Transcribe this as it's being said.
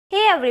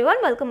everyone,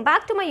 welcome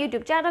back to my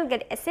YouTube channel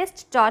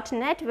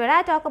GetAssist.net, where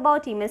I talk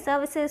about email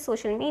services,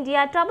 social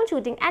media,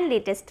 troubleshooting and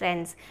latest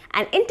trends.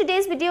 And in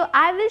today's video,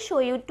 I will show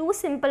you two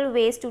simple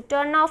ways to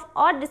turn off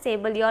or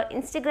disable your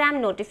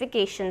Instagram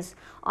notifications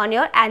on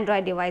your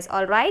Android device.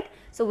 Alright,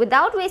 so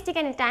without wasting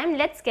any time,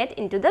 let's get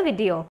into the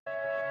video.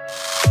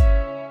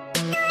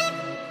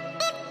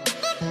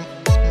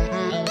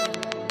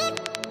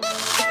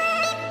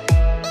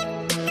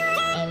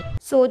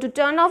 So to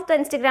turn off the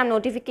Instagram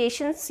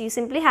notifications, you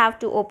simply have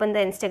to open the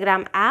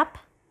Instagram app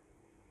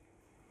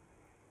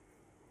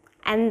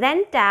and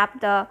then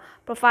tap the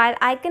profile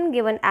icon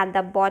given at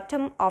the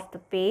bottom of the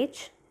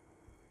page.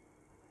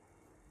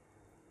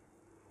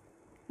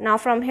 Now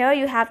from here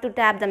you have to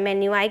tap the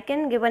menu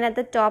icon given at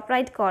the top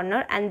right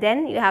corner and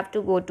then you have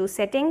to go to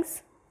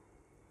settings.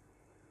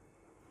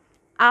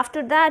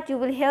 After that you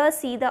will here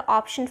see the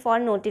option for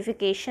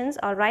notifications.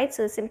 Alright,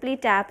 so simply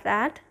tap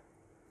that.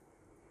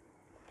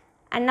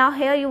 And now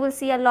here you will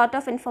see a lot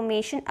of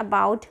information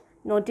about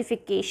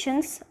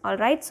notifications.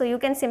 Alright, so you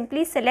can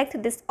simply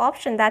select this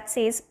option that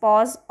says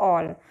pause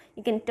all.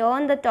 You can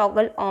turn the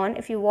toggle on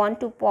if you want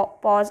to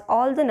pause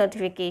all the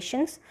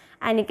notifications,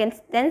 and you can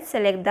then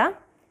select the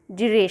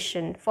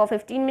duration for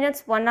 15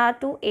 minutes, 1 hour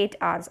to 8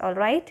 hours.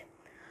 Alright,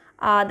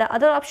 the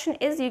other option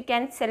is you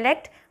can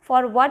select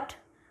for what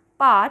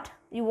part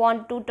you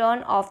want to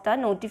turn off the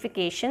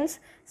notifications.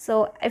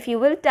 So if you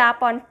will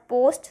tap on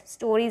post,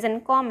 stories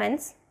and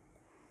comments,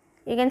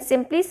 you can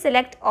simply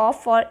select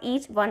off for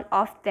each one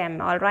of them.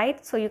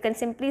 Alright, so you can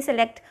simply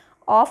select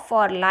off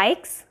for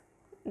likes,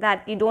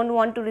 that you don't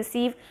want to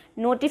receive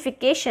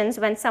notifications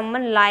when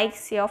someone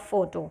likes your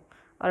photo.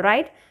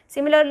 Alright,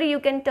 similarly you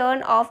can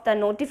turn off the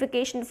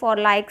notification for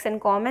likes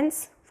and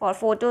comments, for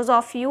photos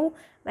of you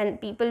when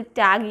people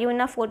tag you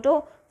in a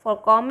photo, for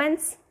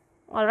comments.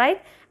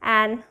 Alright,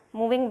 and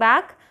moving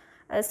back,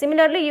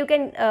 similarly you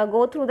can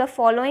go through the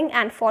following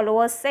and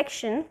followers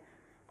section,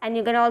 and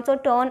you can also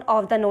turn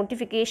off the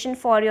notification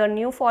for your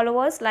new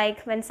followers,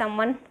 like when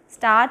someone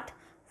start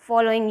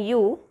following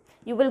you,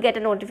 you will get a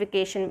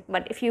notification,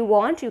 but if you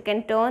want you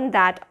can turn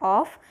that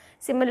off.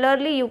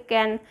 Similarly you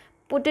can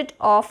put it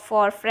off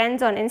for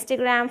friends on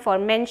Instagram, for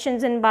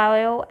mentions in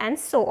bio and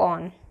so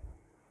on.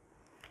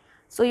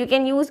 So you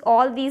can use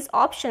all these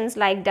options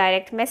like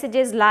direct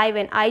messages, live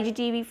and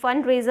IGTV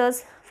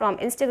fundraisers from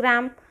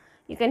Instagram.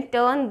 You can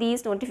turn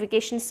these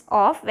notifications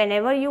off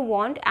whenever you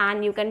want,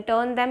 and you can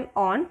turn them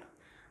on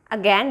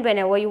again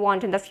whenever you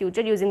want in the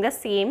future using the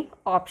same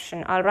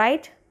option.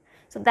 Alright,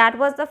 so that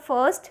was the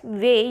first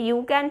way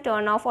you can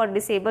turn off or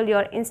disable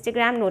your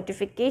Instagram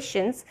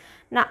notifications.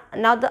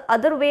 Now the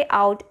other way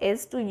out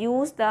is to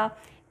use the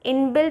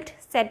inbuilt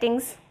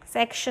settings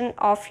section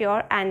of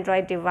your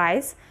Android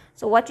device.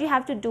 So what you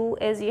have to do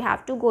is you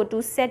have to go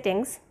to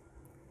settings,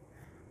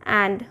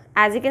 and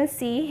as you can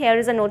see here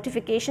is a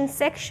notification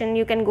section.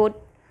 You can go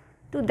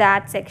to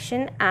that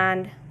section,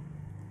 and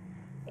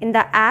in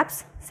the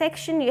apps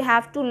section you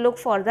have to look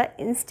for the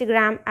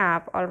Instagram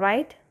app.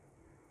 Alright,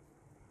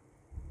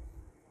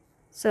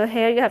 so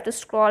here you have to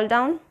scroll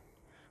down,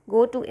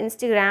 go to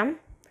Instagram,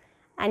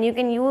 and you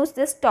can use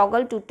this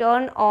toggle to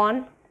turn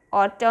on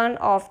or turn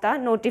off the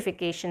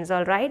notifications.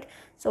 Alright,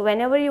 so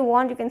whenever you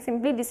want you can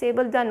simply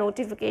disable the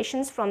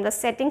notifications from the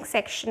settings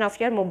section of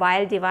your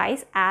mobile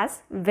device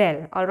as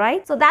well.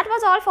 Alright, so that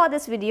was all for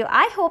this video.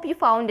 I hope you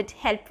found it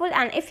helpful,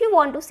 and if you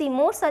want to see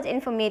more such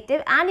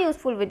informative and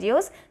useful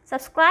videos,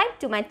 subscribe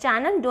to my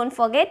channel. Don't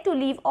forget to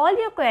leave all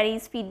your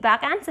queries,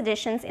 feedback and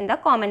suggestions in the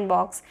comment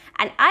box,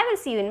 and I will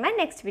see you in my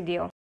next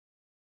video.